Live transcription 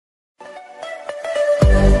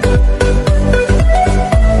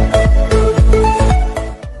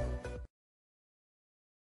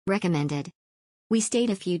Recommended. We stayed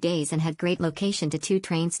a few days and had great location to 2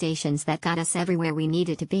 train stations that got us everywhere we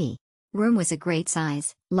needed to be. Room was a great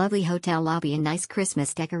size, lovely hotel lobby and nice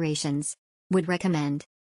Christmas decorations. Would recommend.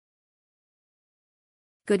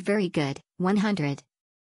 Good, very good, 100.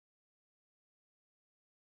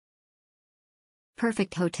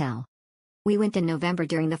 Perfect hotel. We went in November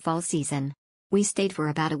during the fall season. We stayed for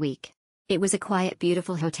about a week. It was a quiet,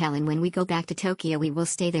 beautiful hotel, and when we go back to Tokyo we will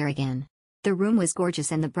stay there again. The room was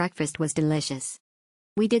gorgeous and the breakfast was delicious.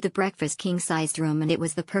 We did the breakfast king-sized room and it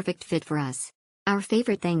was the perfect fit for us. Our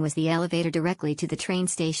favorite thing was the elevator directly to the train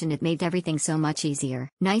station. It made everything so much easier.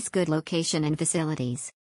 Nice, good location and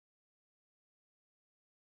facilities.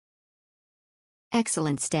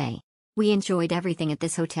 Excellent stay. We enjoyed everything at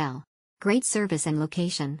this hotel. Great service and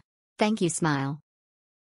location. Thank you, smile.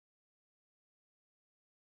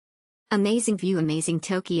 Amazing view, amazing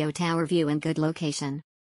Tokyo Tower view and good location.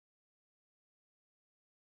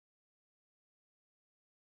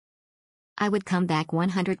 I would come back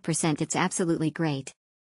 100%. It's absolutely great.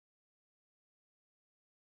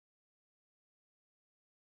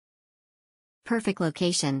 Perfect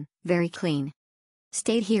location, very clean.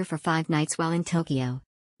 Stayed here for 5 nights while in Tokyo.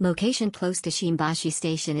 Location close to Shimbashi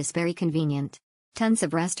Station is very convenient. Tons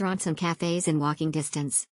of restaurants and cafes in walking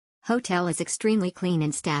distance. Hotel is extremely clean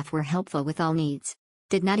and staff were helpful with all needs.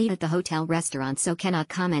 Did not eat at the hotel restaurant, so cannot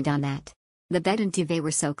comment on that. The bed and duvet were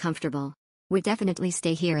so comfortable. Would definitely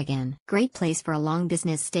stay here again. Great place for a long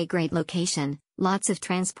business stay, great location, lots of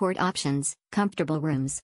transport options, comfortable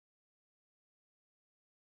rooms.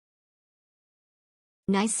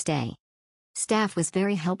 Nice stay. Staff was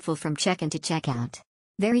very helpful from check-in to check-out.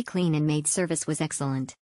 Very clean and maid service was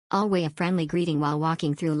excellent. Always a friendly greeting while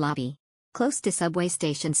walking through lobby. Close to subway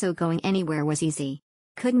station, so going anywhere was easy.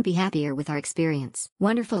 Couldn't be happier with our experience.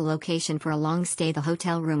 Wonderful location for a long stay. The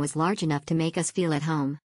hotel room was large enough to make us feel at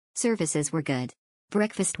home. Services were good.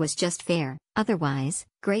 Breakfast was just fair. Otherwise,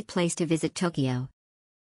 great place to visit Tokyo.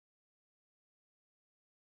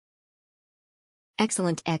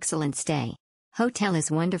 Excellent, excellent stay. Hotel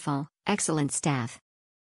is wonderful, excellent staff.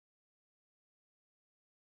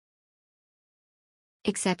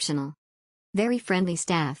 Exceptional. Very friendly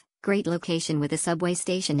staff, great location with a subway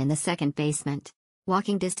station in the second basement.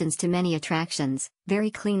 Walking distance to many attractions,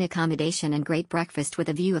 very clean accommodation and great breakfast with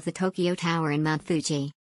a view of the Tokyo Tower and Mount Fuji.